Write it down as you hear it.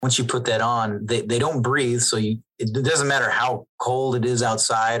once you put that on, they don't breathe. So it doesn't matter how cold it is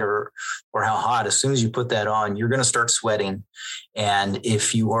outside or how hot. As soon as you put that on, you're going to start sweating. And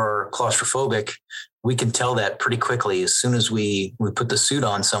if you are claustrophobic, we can tell that pretty quickly as soon as we put the suit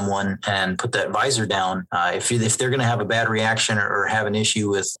on someone and put that visor down. If they're going to have a bad reaction or have an issue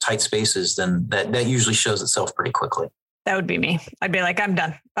with tight spaces, then that usually shows itself pretty quickly. That would be me. I'd be like, I'm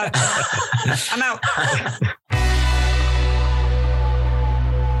done. I'm out.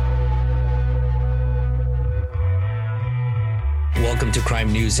 Welcome to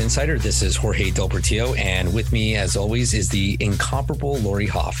Crime News Insider. This is Jorge Del Portillo, and with me, as always, is the incomparable Lori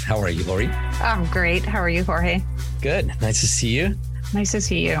Hoff. How are you, Lori? I'm great. How are you, Jorge? Good. Nice to see you. Nice to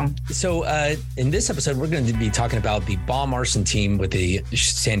see you. So in this episode, we're going to be talking about the bomb arson team with the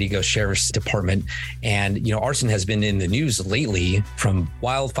San Diego Sheriff's Department. And, arson has been in the news lately, from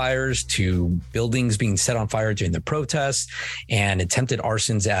wildfires to buildings being set on fire during the protests and attempted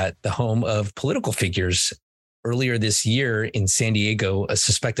arsons at the home of political figures. Earlier this year in San Diego, a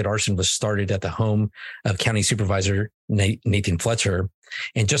suspected arson was started at the home of County Supervisor Nathan Fletcher.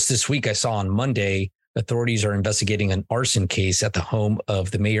 And just this week, I saw on Monday, authorities are investigating an arson case at the home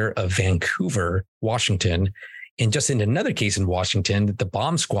of the mayor of Vancouver, Washington. And just in another case in Washington, the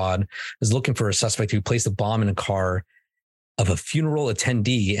bomb squad is looking for a suspect who placed a bomb in a car of a funeral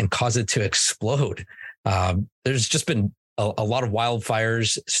attendee and caused it to explode. There's just been a lot of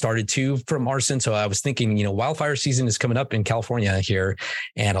wildfires started too from arson. So I was thinking, wildfire season is coming up in California here,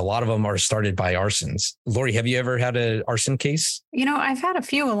 and a lot of them are started by arsons. Lori, have you ever had an arson case? I've had a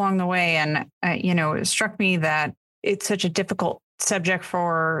few along the way, and, it struck me that it's such a difficult subject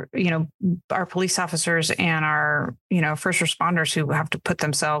for, our police officers and our, first responders who have to put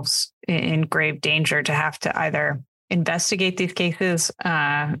themselves in grave danger to have to either investigate these cases,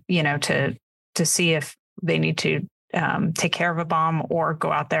 to see if they need to take care of a bomb or go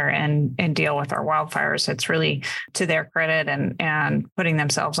out there and deal with our wildfires. It's really to their credit, and putting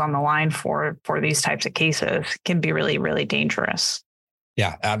themselves on the line for these types of cases can be really, really dangerous.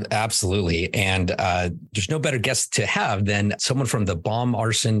 Yeah, absolutely. And there's no better guest to have than someone from the bomb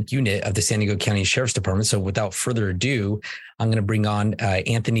arson unit of the San Diego County Sheriff's Department. So without further ado, I'm going to bring on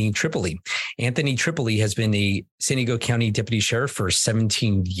Anthony Tripoli. Anthony Tripoli has been a San Diego County Deputy Sheriff for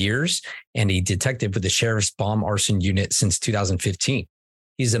 17 years and a detective with the Sheriff's Bomb Arson Unit since 2015.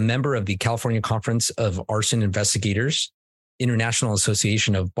 He's a member of the California Conference of Arson Investigators, International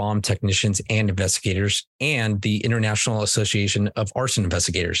Association of Bomb Technicians and Investigators, and the International Association of Arson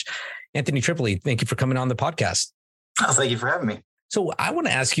Investigators. Anthony Tripoli, thank you for coming on the podcast. Oh, thank you for having me. So I want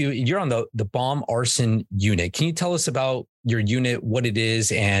to ask you, you're on the Bomb Arson Unit. Can you tell us about your unit, what it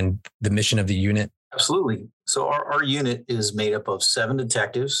is, and the mission of the unit? Absolutely. So our unit is made up of 7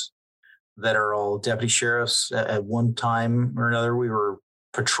 detectives that are all deputy sheriffs. At one time or another, we were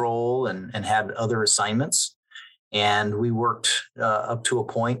patrol and had other assignments. And we worked up to a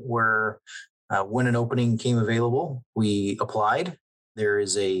point where when an opening came available, we applied. There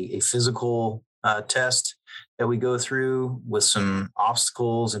is a physical test that we go through with some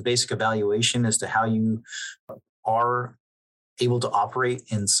obstacles and basic evaluation as to how you are able to operate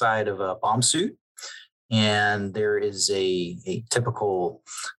inside of a bomb suit. And there is a typical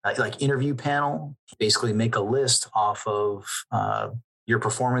interview panel, basically make a list off of your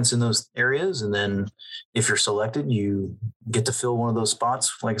performance in those areas. And then if you're selected, you get to fill one of those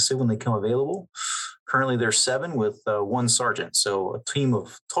spots, like I said, when they come available. Currently, there's 7 with 1 sergeant. So a team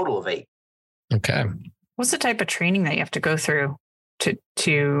of total of 8. Okay. What's the type of training that you have to go through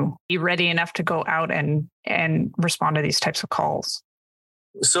to be ready enough to go out and respond to these types of calls?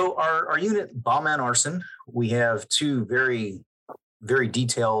 So our unit, Bomb and Arson, we have 2 very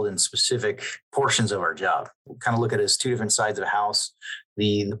detailed and specific portions of our job. We kind of look at it as 2 different sides of a house.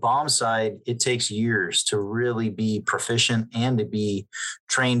 The bomb side, it takes years to really be proficient and to be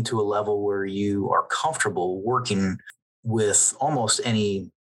trained to a level where you are comfortable working with almost any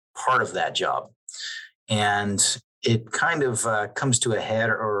part of that job. And it kind of comes to a head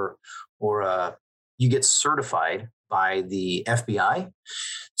or you get certified by the FBI.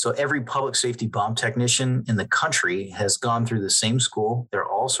 So every public safety bomb technician in the country has gone through the same school. They're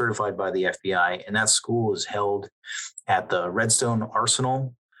all certified by the FBI, and that school is held at the Redstone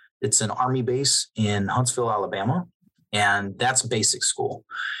Arsenal. It's an Army base in Huntsville, Alabama, and that's basic school.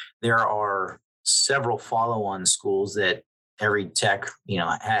 There are several follow-on schools that every tech,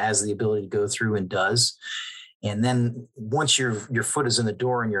 has the ability to go through and does. And then once your foot is in the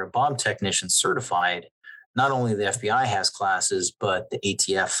door and you're a bomb technician certified, not only the FBI has classes, but the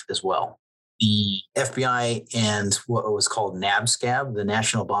ATF as well. the FBI and what was called NABSCAB, the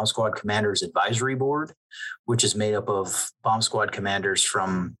National Bomb Squad Commanders Advisory Board, which is made up of bomb squad commanders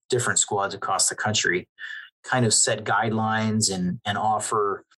from different squads across the country, kind of set guidelines and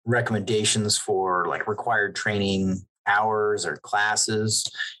offer recommendations for like required training hours or classes.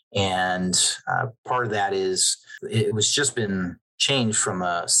 And part of that is it was just been changed from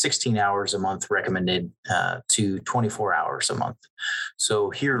 16 hours a month recommended to 24 hours a month.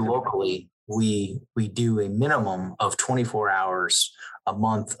 So here locally, we do a minimum of 24 hours a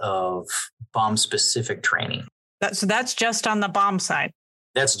month of bomb specific training. So that's just on the bomb side.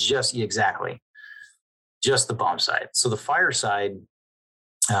 That's just exactly just the bomb side. So the fire side,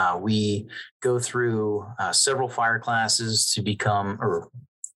 we go through several fire classes to become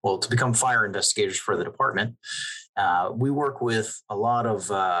fire investigators for the department. We work with a lot of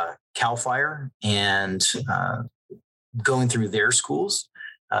CAL FIRE and going through their schools.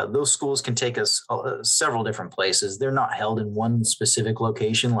 Those schools can take us several different places. They're not held in one specific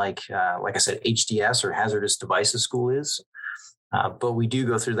location, like I said, HDS or Hazardous Devices School is. But we do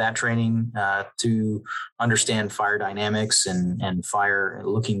go through that training to understand fire dynamics and fire,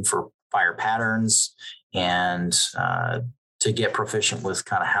 looking for fire patterns, and to get proficient with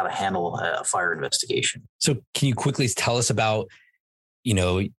kind of how to handle a fire investigation. So can you quickly tell us about,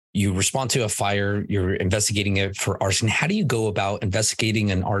 you respond to a fire, you're investigating it for arson. How do you go about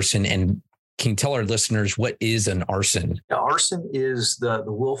investigating an arson? And can you tell our listeners what is an arson? Arson is the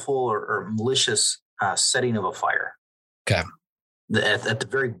willful or malicious setting of a fire. Okay. At the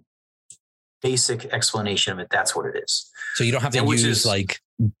very basic explanation of it, that's what it is. So you don't have to use like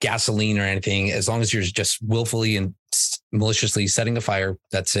gasoline or anything. As long as you're just willfully and maliciously setting a fire,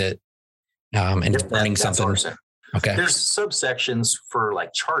 that's it. And burning something. Arson. Okay. There's subsections for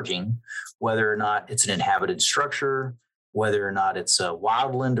like charging, whether or not it's an inhabited structure, whether or not it's a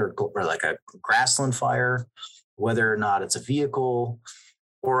wildland or like a grassland fire, whether or not it's a vehicle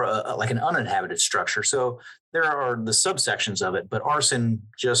or like an uninhabited structure. So there are the subsections of it, but arson,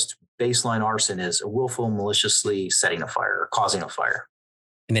 just baseline arson, is a willful, maliciously setting a fire or causing a fire.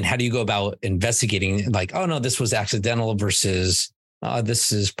 And then how do you go about investigating, like, oh no, this was accidental versus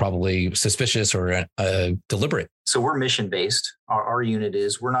this is probably suspicious or deliberate? So we're mission based. Our unit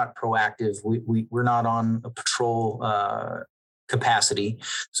is. We're not proactive. We're not on a patrol capacity.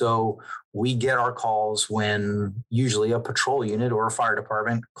 So we get our calls when usually a patrol unit or a fire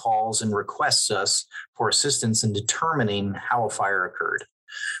department calls and requests us for assistance in determining how a fire occurred.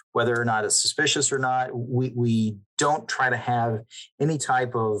 Whether or not it's suspicious or not, we don't try to have any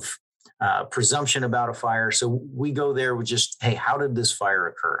type of presumption about a fire. So we go there with just, hey, how did this fire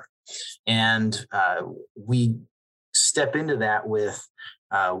occur? And we step into that with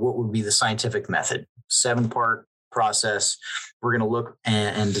what would be the scientific method, 7-part process. We're going to look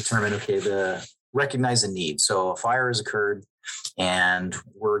and determine, okay, recognize the need. So a fire has occurred, and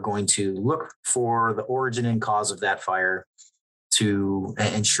we're going to look for the origin and cause of that fire to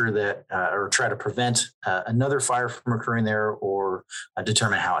ensure that or try to prevent another fire from occurring there, or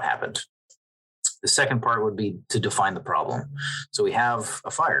determine how it happened. The second part would be to define the problem. So we have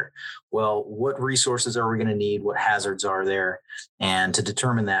a fire. Well, what resources are we going to need? What hazards are there? And to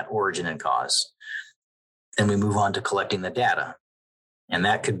determine that origin and cause. Then we move on to collecting the data. And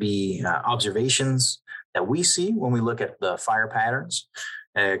that could be observations that we see when we look at the fire patterns.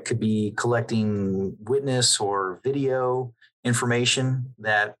 It could be collecting witness or video information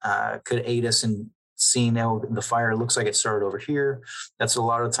that could aid us in seeing how the fire looks like it started over here. That's a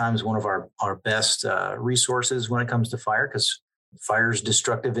lot of times one of our best resources when it comes to fire, because fire is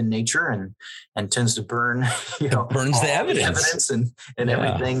destructive in nature and tends to burn, burns the evidence and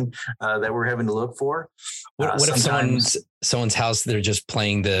everything that we're having to look for. What if someone's house, they're just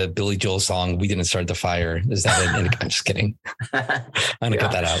playing the Billy Joel song, "We Didn't Start the Fire"? Is that I'm just kidding. I'm going to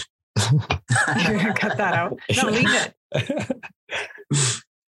cut that out. You're going to cut that out. No, leave it.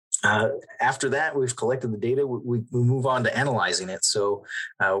 After that, we've collected the data. We move on to analyzing it. So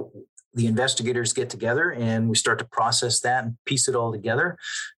the investigators get together and we start to process that and piece it all together.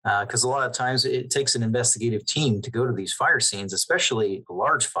 Because a lot of times it takes an investigative team to go to these fire scenes, especially a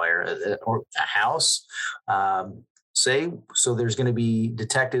large fire or a house. So there's going to be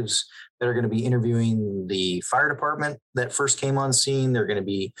detectives that are going to be interviewing the fire department that first came on scene. They're going to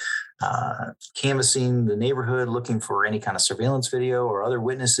be canvassing the neighborhood, looking for any kind of surveillance video or other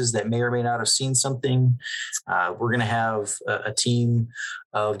witnesses that may or may not have seen something. We're going to have a team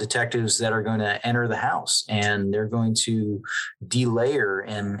of detectives that are going to enter the house, and they're going to delayer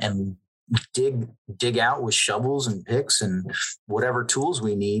and dig out with shovels and picks and whatever tools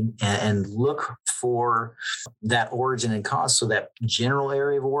we need, and look for that origin and cause. So that general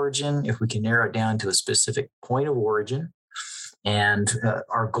area of origin, if we can narrow it down to a specific point of origin. And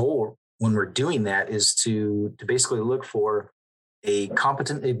our goal when we're doing that is to basically look for a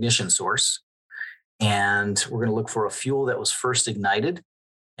competent ignition source. And we're going to look for a fuel that was first ignited,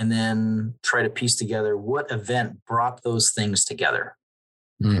 and then try to piece together what event brought those things together.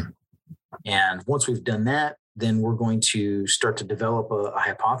 And once we've done that, then we're going to start to develop a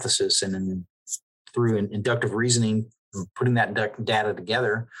hypothesis, and then through inductive reasoning, putting that data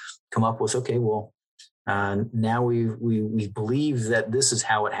together, come up with, okay, well, now we believe that this is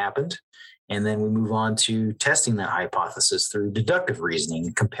how it happened. And then we move on to testing that hypothesis through deductive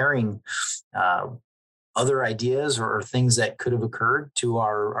reasoning, comparing other ideas or things that could have occurred to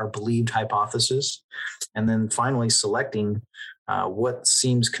our believed hypothesis. And then finally selecting what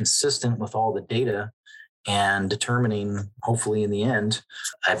seems consistent with all the data, and determining, hopefully in the end,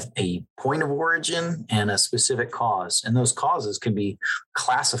 a point of origin and a specific cause. And those causes can be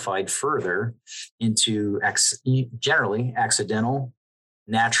classified further into generally accidental,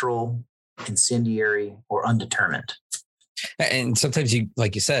 natural, incendiary, or undetermined. And sometimes you,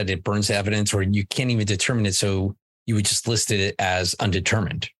 like you said, it burns evidence, or you can't even determine it. So you would just list it as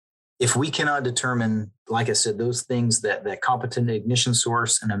undetermined. If we cannot determine, like I said, those things, that competent ignition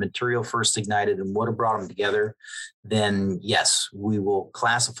source and a material first ignited and what brought them together, then yes, we will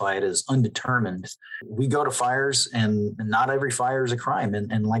classify it as undetermined. We go to fires, and not every fire is a crime.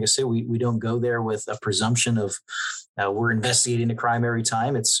 And like I said, we don't go there with a presumption of we're investigating a crime every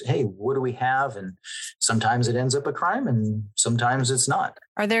time. It's, hey, what do we have? And sometimes it ends up a crime, and sometimes it's not.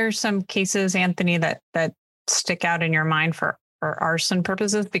 Are there some cases, Anthony, that stick out in your mind for arson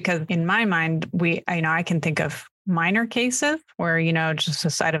purposes? Because in my mind, I can think of minor cases where, just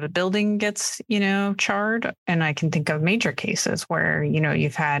the side of a building gets, charred. And I can think of major cases where,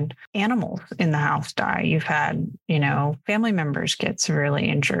 you've had animals in the house die. You've had, family members get severely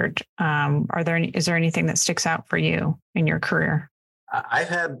injured. Is there anything that sticks out for you in your career? I've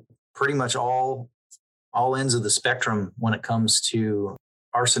had pretty much all ends of the spectrum when it comes to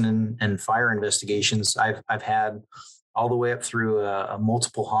arson and fire investigations. I've had all the way up through a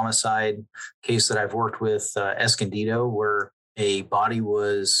multiple homicide case that I've worked with, Escondido, where a body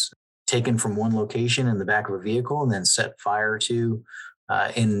was taken from one location in the back of a vehicle and then set fire to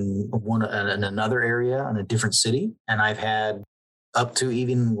in another area in a different city. And I've had up to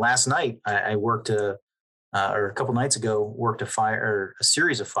even last night, I worked or a couple nights ago, worked a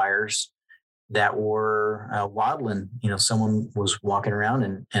series of fires that were wildland. Someone was walking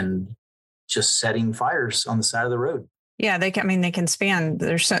around and just setting fires on the side of the road. Yeah, they can span.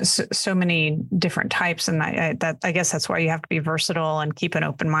 There's so many different types, and I guess that's why you have to be versatile and keep an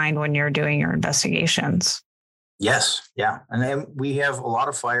open mind when you're doing your investigations. Yes, yeah, and then we have a lot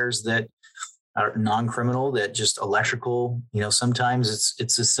of fires that are non-criminal, that just electrical. Sometimes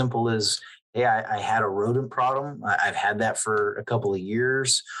it's as simple as, hey, I had a rodent problem. I've had that for a couple of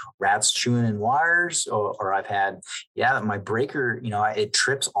years, rats chewing in wires, or I've had, my breaker, it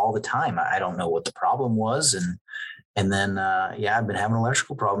trips all the time. I don't know what the problem was, and then, I've been having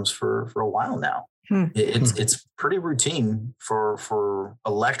electrical problems for a while now. It's pretty routine for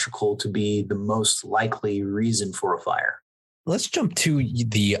electrical to be the most likely reason for a fire. Let's jump to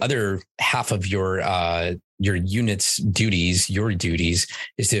the other half of your unit's duties. Your duties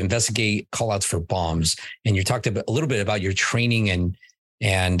is to investigate callouts for bombs. And you talked a little bit about your training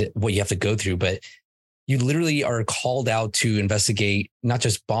and what you have to go through, but you literally are called out to investigate not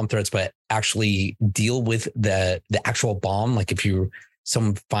just bomb threats, but actually deal with the actual bomb. Like if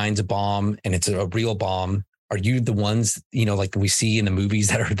someone finds a bomb and it's a real bomb, are you the ones, like we see in the movies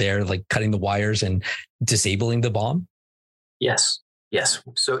that are there, like cutting the wires and disabling the bomb? Yes.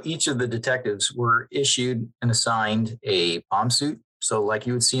 So each of the detectives were issued and assigned a bomb suit. So like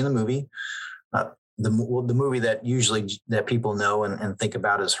you would see in the movie, the movie that people know and think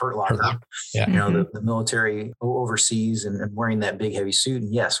about is Hurt Locker. Yeah. The military overseas and wearing that big heavy suit.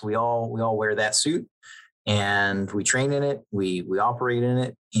 And yes, we all wear that suit, and we train in it. We operate in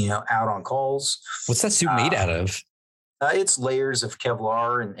it, out on calls. What's that suit made out of? It's layers of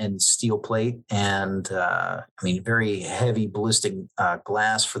Kevlar and steel plate, and very heavy ballistic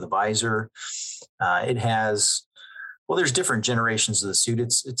glass for the visor. It has, there's different generations of the suit.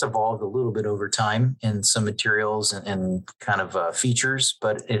 It's evolved a little bit over time in some materials and kind of features,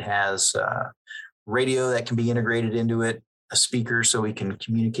 but it has radio that can be integrated into it, a speaker so we can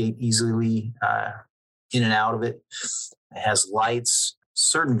communicate easily in and out of it. It has lights,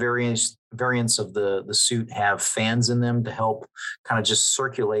 certain variants of the suit have fans in them to help kind of just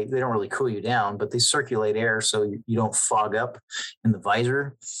circulate. They don't really cool you down, but they circulate air so you don't fog up in the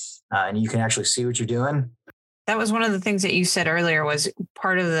visor, and you can actually see what you're doing. That was one of the things that you said earlier was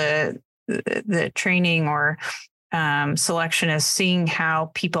part of the training or selection is seeing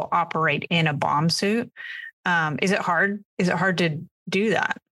how people operate in a bomb suit. Is it hard? Is it hard to do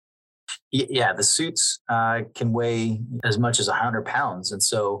that? Yeah, the suits can weigh as much as 100 pounds. And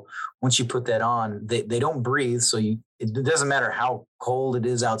so once you put that on, they don't breathe. So it doesn't matter how cold it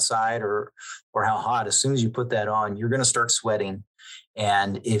is outside or how hot. As soon as you put that on, you're going to start sweating.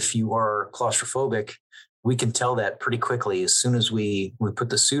 And if you are claustrophobic, we can tell that pretty quickly as soon as we put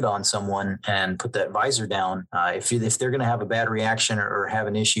the suit on someone and put that visor down. If they're going to have a bad reaction or have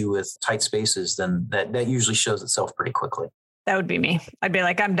an issue with tight spaces, then that usually shows itself pretty quickly. That would be me. I'd be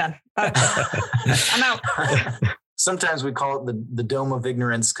like, I'm done. I'm out. Sometimes we call it the dome of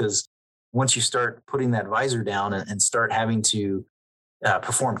ignorance, because once you start putting that visor down and start having to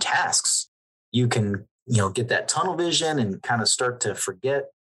perform tasks, you can get that tunnel vision and kind of start to forget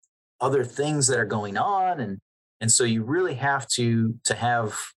other things that are going on. And so you really have to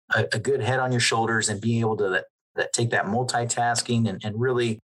have a good head on your shoulders and be able to take that multitasking and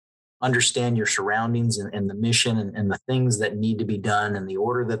really understand your surroundings and the mission and the things that need to be done and the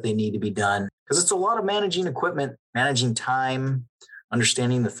order that they need to be done. Because it's a lot of managing equipment, managing time,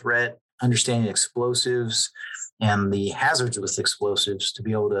 understanding the threat, understanding explosives and the hazards with explosives to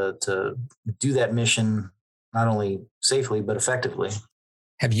be able to do that mission not only safely, but effectively.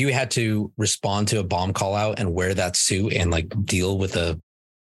 Have you had to respond to a bomb call out and wear that suit and like deal with a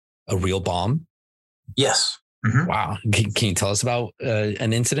real bomb? Yes. Mm-hmm. Wow. Can you tell us about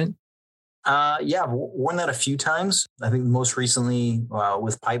an incident? Yeah, I've worn that a few times. I think most recently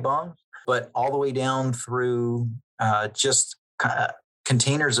with pipe bombs, but all the way down through just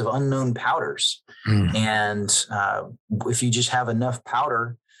containers of unknown powders. And if you just have enough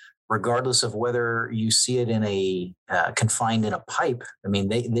powder, regardless of whether you see it in a confined in a pipe, I mean,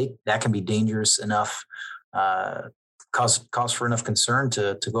 that can be dangerous enough, cause for enough concern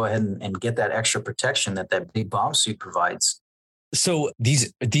to go ahead and get that extra protection that big bomb suit provides. So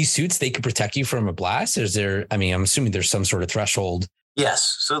these suits, they could protect you from a blast? Is there, I mean, I'm assuming there's some sort of threshold.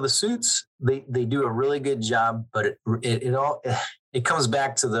 Yes. So the suits, they do a really good job, but it comes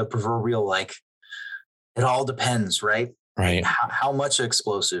back to the proverbial, like, it all depends, right? Right. How much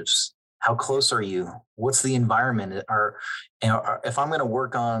explosives? How close are you? What's the environment? If I'm going to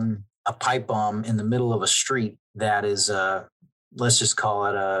work on a pipe bomb in the middle of a street that is, let's just call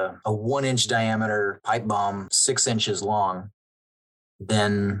it a 1-inch diameter pipe bomb, 6 inches long,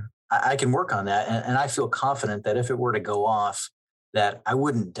 then I can work on that. And I feel confident that if it were to go off, that I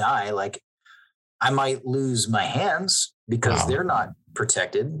wouldn't die. Like, I might lose my hands because they're not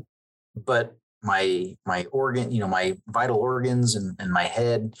protected, but my organ, my vital organs and my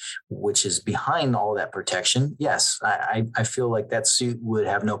head, which is behind all that protection. Yes, I feel like that suit would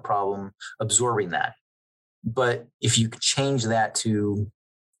have no problem absorbing that. But if you change that to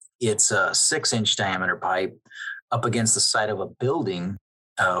it's a 6-inch diameter pipe up against the side of a building,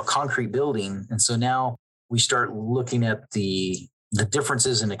 a concrete building. And so now we start looking at the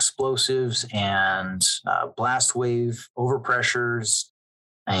differences in explosives and blast wave overpressures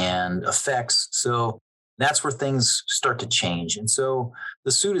and effects. So that's where things start to change. And so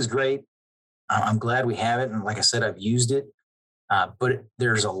the suit is great. I'm glad we have it. And like I said, I've used it. But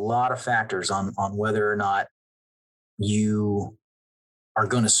there's a lot of factors on whether or not you are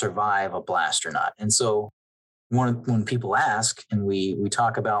going to survive a blast or not. And so when people ask, and we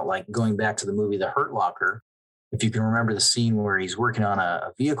talk about like going back to the movie The Hurt Locker, if you can remember the scene where he's working on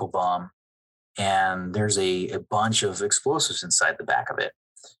a vehicle bomb and there's a bunch of explosives inside the back of it.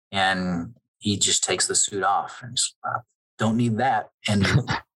 And he just takes the suit off and just, don't need that. And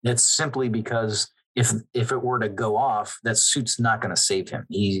that's simply because if it were to go off, that suit's not going to save him.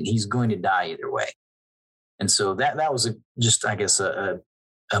 He's going to die either way. And so that was a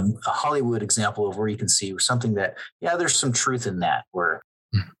Hollywood example of where you can see something that, yeah, there's some truth in that, where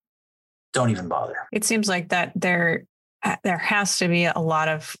don't even bother. It seems like that there has to be a lot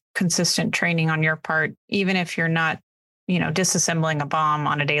of consistent training on your part, even if you're not, disassembling a bomb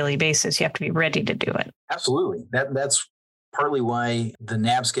on a daily basis. You have to be ready to do it. Absolutely. That's partly why the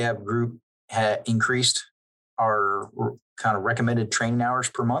NABSCAB group had increased our kind of recommended training hours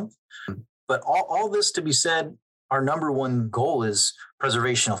per month. But all this to be said, our number one goal is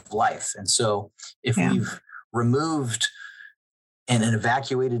preservation of life. And so if we've removed and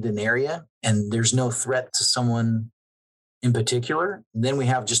evacuated an area and there's no threat to someone in particular, then we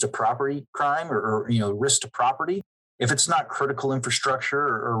have just a property crime or risk to property. if it's not critical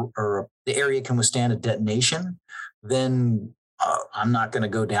infrastructure or the area can withstand a detonation, then I'm not going to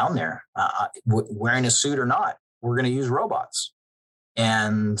go down there. Wearing a suit or not, we're going to use robots.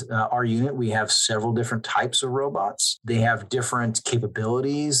 And our unit, we have several different types of robots. They have different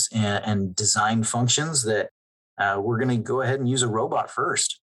capabilities and design functions that we're going to go ahead and use a robot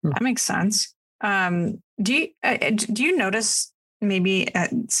first. That makes sense. Do you notice maybe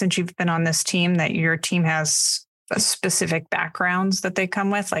since you've been on this team that your team has specific backgrounds that they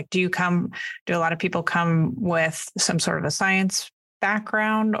come with? Like, do a lot of people come with some sort of a science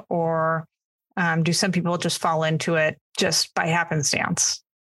background, or do some people just fall into it just by happenstance?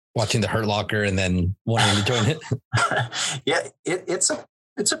 Watching the Hurt Locker and then wanting to join it. Yeah, it's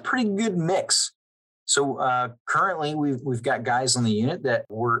a pretty good mix. So currently we've got guys on the unit that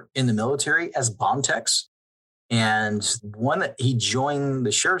were in the military as bomb techs. And one that he joined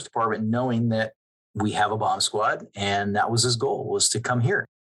the sheriff's department knowing that we have a bomb squad. And that was his goal, was to come here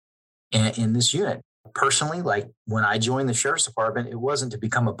in this unit. Personally, like when I joined the sheriff's department, it wasn't to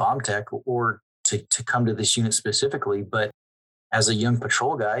become a bomb tech or to come to this unit specifically, but as a young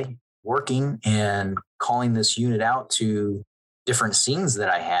patrol guy working and calling this unit out to different scenes that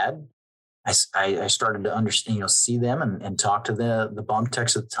I had, I started to understand, see them and talk to the bomb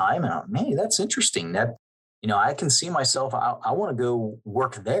techs at the time. And man, that's interesting. That, I can see myself, I want to go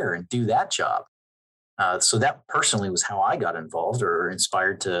work there and do that job. So that personally was how I got involved or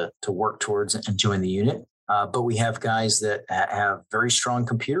inspired to work towards and join the unit. But we have guys that have very strong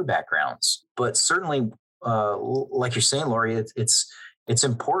computer backgrounds. But certainly, like you're saying, Lori, it's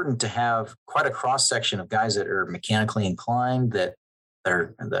important to have quite a cross section of guys that are mechanically inclined, that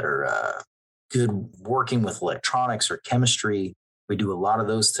are good working with electronics or chemistry. We do a lot of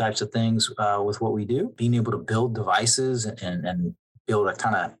those types of things with what we do. Being able to build devices and be able to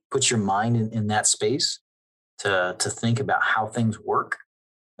kind of put your mind in that space to think about how things work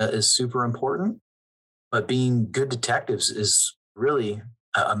is super important. But being good detectives is really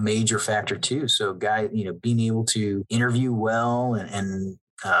a major factor too. So being able to interview well and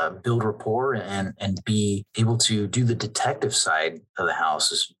build rapport and be able to do the detective side of the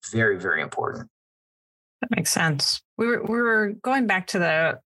house is very, very important. That makes sense. We were going back to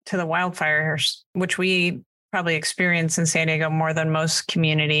the wildfires, which we probably experience in San Diego more than most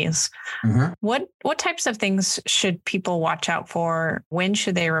communities. Mm-hmm. What types of things should people watch out for? When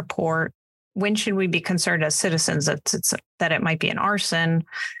should they report? When should we be concerned as citizens that it might be an arson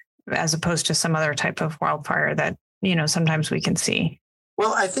as opposed to some other type of wildfire that, sometimes we can see?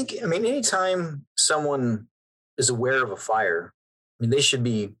 Well, I think, anytime someone is aware of a fire, they should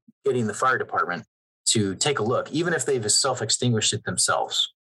be getting the fire department to take a look, even if they've self-extinguished it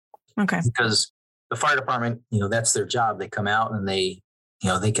themselves. Okay. Because the fire department, that's their job. They come out and they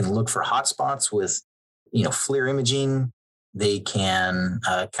can look for hot spots with, FLIR imaging. They can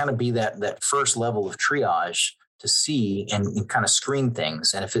kind of be that first level of triage to see and kind of screen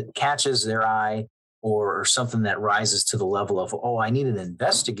things. And if it catches their eye or something that rises to the level of, I need an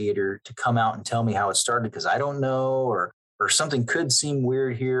investigator to come out and tell me how it started because I don't know, or something could seem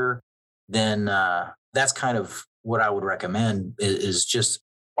weird here, then that's kind of what I would recommend is just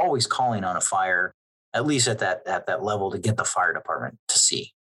always calling on a fire, at least at that level, to get the fire department to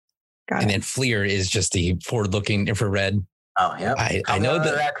see. And then FLIR is just the forward-looking infrared. Oh, yeah. I know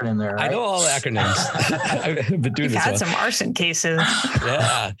the acronym there. Right? I know all the acronyms. I've been doing We've had some arson cases.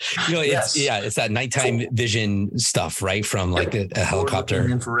 Yeah. It's that nighttime vision stuff, right? From like a helicopter.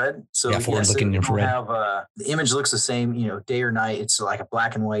 Infrared. So forward-looking infrared. The image looks the same, day or night. It's like a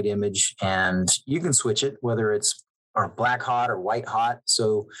black and white image, and you can switch it, whether it's black hot or white hot.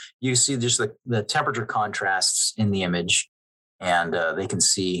 So you see just the temperature contrasts in the image. And they can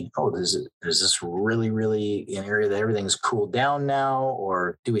see, is this really, really an area that everything's cooled down now?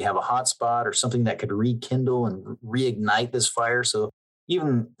 Or do we have a hot spot or something that could rekindle and reignite this fire? So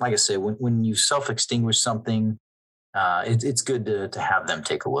even, like I say, when you self-extinguish something, it's good to have them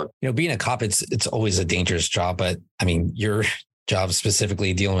take a look. Being a cop, it's always a dangerous job. But your job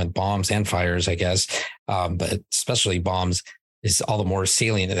specifically dealing with bombs and fires, I guess, but especially bombs is all the more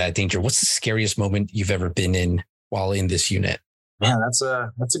salient of that danger. What's the scariest moment you've ever been in while in this unit? Man, that's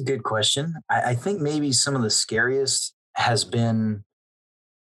a good question. I think maybe some of the scariest has been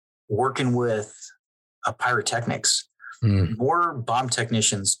working with pyrotechnics. More bomb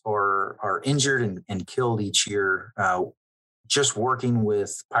technicians are injured and killed each year just working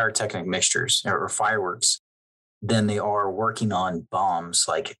with pyrotechnic mixtures or fireworks than they are working on bombs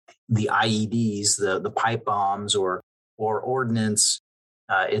like the IEDs, the pipe bombs or ordnance.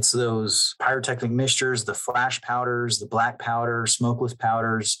 It's those pyrotechnic mixtures, the flash powders, the black powder, smokeless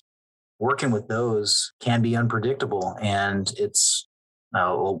powders, working with those can be unpredictable, and it's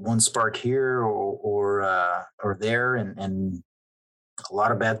one spark here or there, and a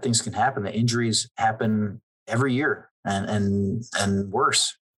lot of bad things can happen. The injuries happen every year, and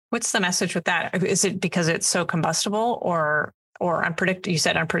worse. What's the message with that? Is it because it's so combustible or unpredictable? You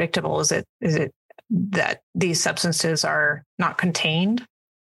said unpredictable. Is it that these substances are not contained?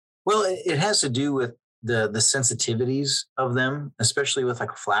 Well, it has to do with the sensitivities of them, especially with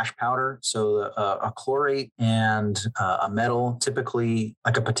like a flash powder. So a chlorate and a metal, typically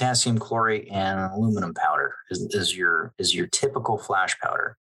like a potassium chlorate and an aluminum powder is your typical flash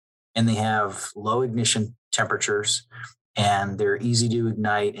powder. And they have low ignition temperatures, and they're easy to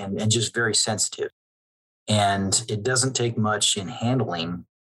ignite and just very sensitive. And it doesn't take much in handling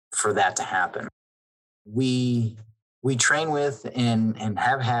for that to happen. We train with and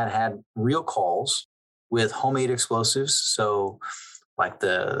have had real calls with homemade explosives. So like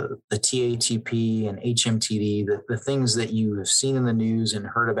the TATP and HMTD, the things that you have seen in the news and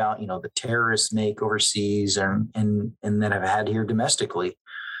heard about, the terrorists make overseas and that have had here domestically.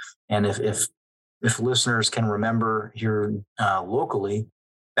 And if listeners can remember here locally,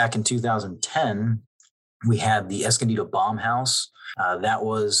 back in 2010, we had the Escondido bomb house. That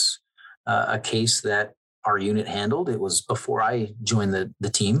was a case that our unit handled. It was before I joined the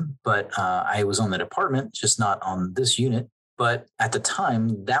team, but I was on the department, just not on this unit. But at the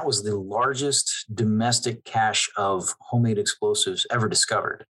time, that was the largest domestic cache of homemade explosives ever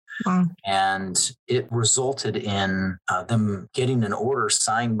discovered. Wow. And it resulted in them getting an order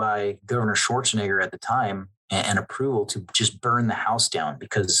signed by Governor Schwarzenegger at the time and approval to just burn the house down,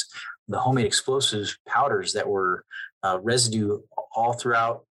 because the homemade explosives powders that were residue all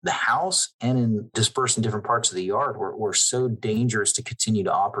throughout the house and dispersed in different parts of the yard were so dangerous to continue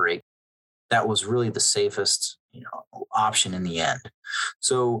to operate. That was really the safest option in the end.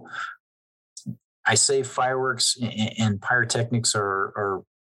 So I say fireworks and pyrotechnics are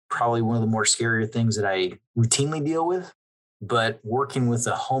probably one of the more scarier things that I routinely deal with, but working with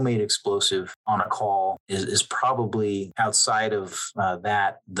a homemade explosive on a call is probably, outside of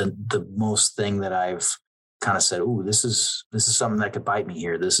that, the most thing that I've kind of said, "Ooh, this is something that could bite me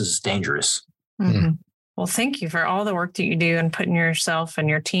here. This is dangerous." Mm-hmm. Well, thank you for all the work that you do and putting yourself and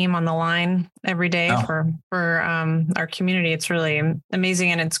your team on the line every day for our community. It's really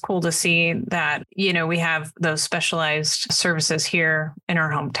amazing. And it's cool to see that, we have those specialized services here in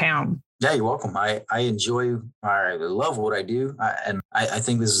our hometown. Yeah, you're welcome. I love what I do. I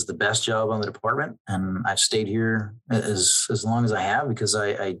think this is the best job on the department. And I've stayed here as long as I have, because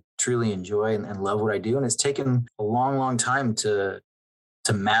I truly enjoy and love what I do. And it's taken a long, long time to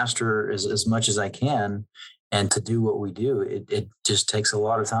master as much as I can and to do what we do. It just takes a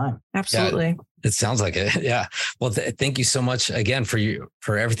lot of time. Absolutely. Yeah, it sounds like it. Yeah. Well, thank you so much again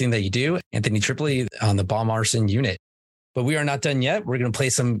for everything that you do, Anthony Tripoli on the bomb arson unit. But we are not done yet. We're going to play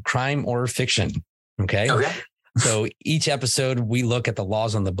some crime or fiction. Okay. So each episode, we look at the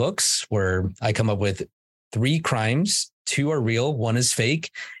laws on the books, where I come up with 3 crimes. 2 are real, 1 is fake.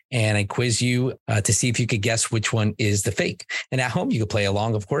 And I quiz you to see if you could guess which one is the fake. And at home, you can play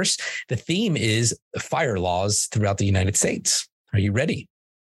along, of course. The theme is fire laws throughout the United States. Are you ready?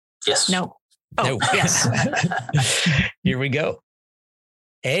 Yes. No. Oh, no. Yes. Here we go.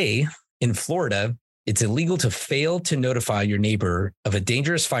 A, in Florida, it's illegal to fail to notify your neighbor of a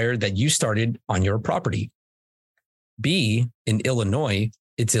dangerous fire that you started on your property. B, in Illinois,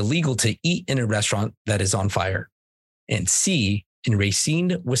 it's illegal to eat in a restaurant that is on fire. And C, in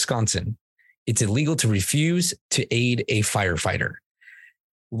Racine, Wisconsin, it's illegal to refuse to aid a firefighter.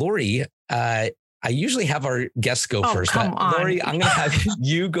 Lori, I usually have our guests go first, but Lori, I'm going to have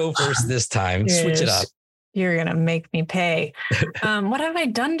you go first this time. Yes. Switch it up. You're going to make me pay. What have I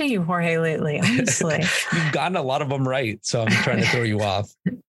done to you, Jorge, lately? Honestly, you've gotten a lot of them right, so I'm trying to throw you off.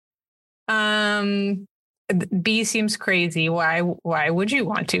 B seems crazy. Why would you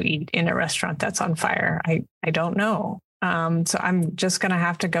want to eat in a restaurant that's on fire? I don't know. So I'm just going to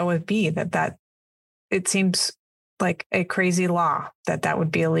have to go with B, that it seems like a crazy law that would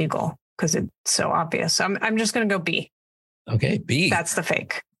be illegal because it's so obvious. So I'm just going to go B. Okay. B. That's the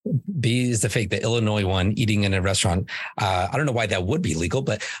fake. B is the fake, the Illinois one, eating in a restaurant. I don't know why that would be legal,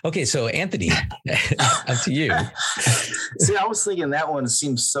 but okay. So Anthony, up to you. See, I was thinking that one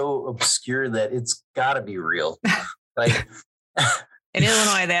seems so obscure that it's gotta be real. Like in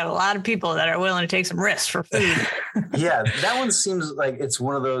Illinois, they have a lot of people that are willing to take some risks for food. Yeah, that one seems like it's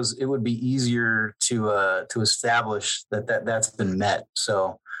one of those. It would be easier to establish that's been met.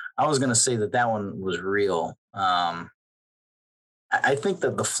 So I was going to say that one was real. I think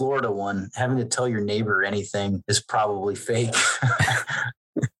that the Florida one, having to tell your neighbor anything, is probably fake.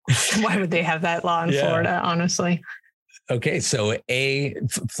 Why would they have that law in Florida, honestly? Okay, so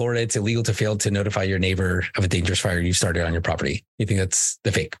Florida, it's illegal to fail to notify your neighbor of a dangerous fire you started on your property. You think that's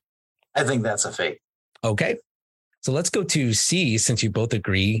the fake? I think that's a fake. Okay, so let's go to C, since you both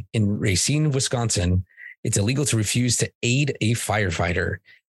agree. In Racine, Wisconsin, it's illegal to refuse to aid a firefighter.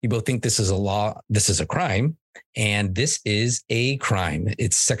 You both think this is a law, this is a crime, and this is a crime.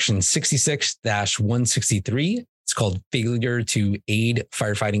 It's section 66-163. It's called failure to aid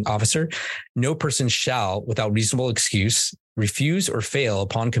firefighting officer. No person shall, without reasonable excuse, refuse or fail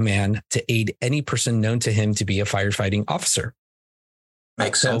upon command to aid any person known to him to be a firefighting officer.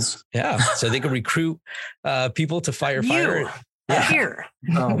 Makes sense. Yeah. So they can recruit people to fire fire. Yeah. Here.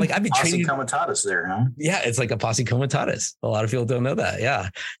 Like I've been training comitatus there, huh? Yeah, it's like a posse comitatus. A lot of people don't know that. Yeah.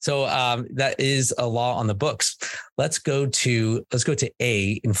 So that is a law on the books. Let's go to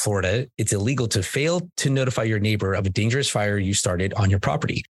A in Florida. It's illegal to fail to notify your neighbor of a dangerous fire you started on your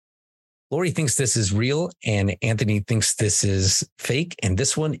property. Lori thinks this is real and Anthony thinks this is fake. And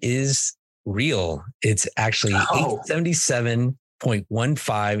this one is real. It's actually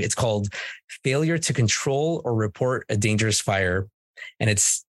 877.15. It's called failure to control or report a dangerous fire. And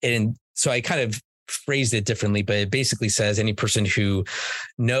so I kind of phrased it differently, but it basically says any person who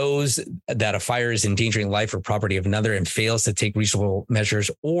knows that a fire is endangering life or property of another and fails to take reasonable measures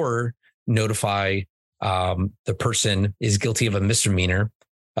or notify the person is guilty of a misdemeanor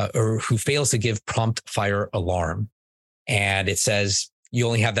or who fails to give prompt fire alarm. And it says you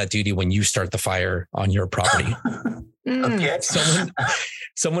only have that duty when you start the fire on your property. Okay.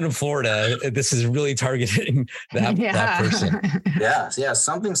 Someone in Florida, this is really targeting that person. Yeah.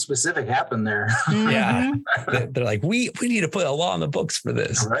 Something specific happened there. Yeah. They're like, we need to put a law on the books for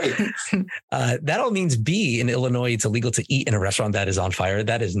this. Right. That all means B, in Illinois, it's illegal to eat in a restaurant that is on fire.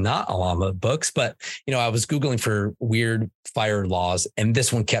 That is not a law on the books. But, I was Googling for weird fire laws and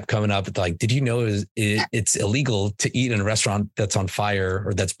this one kept coming up. It's like, did you know it's illegal to eat in a restaurant that's on fire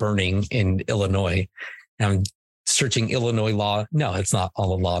or that's burning in Illinois? And I'm searching Illinois law. No, it's not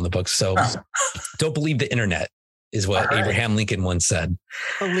all the law in the books. So don't believe the internet is what Abraham Lincoln once said.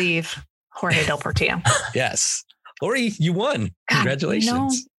 Believe Jorge Del Portillo. Yes. Lori, you won.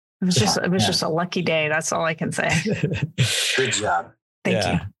 Congratulations. It was just a lucky day. That's all I can say. Good job. Thank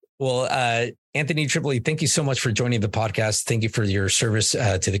you. Well, Anthony Tripoli, thank you so much for joining the podcast. Thank you for your service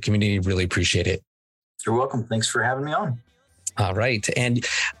to the community. Really appreciate it. You're welcome. Thanks for having me on. All right. And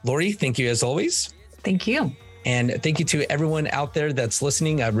Lori, thank you as always. Thank you. And thank you to everyone out there that's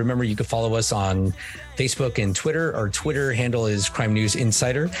listening. Remember, you can follow us on Facebook and Twitter. Our Twitter handle is Crime News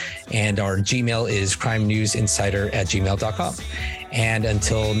Insider, and our Gmail is crimenewsinsider@gmail.com. And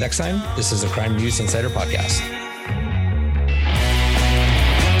until next time, this is a Crime News Insider podcast.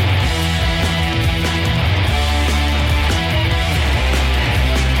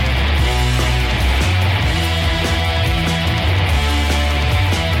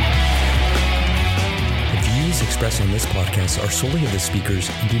 Expressed on this podcast are solely of the speakers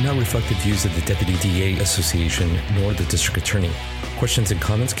and do not reflect the views of the Deputy DA Association nor the District Attorney. Questions and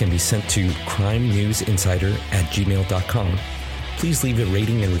comments can be sent to crimenewsinsider@gmail.com. Please leave a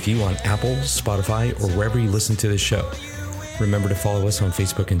rating and review on Apple, Spotify, or wherever you listen to this show. Remember to follow us on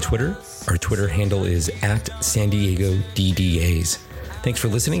Facebook and Twitter. Our Twitter handle is @SanDiegoDDAs. Thanks for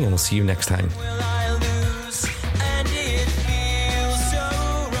listening, and we'll see you next time.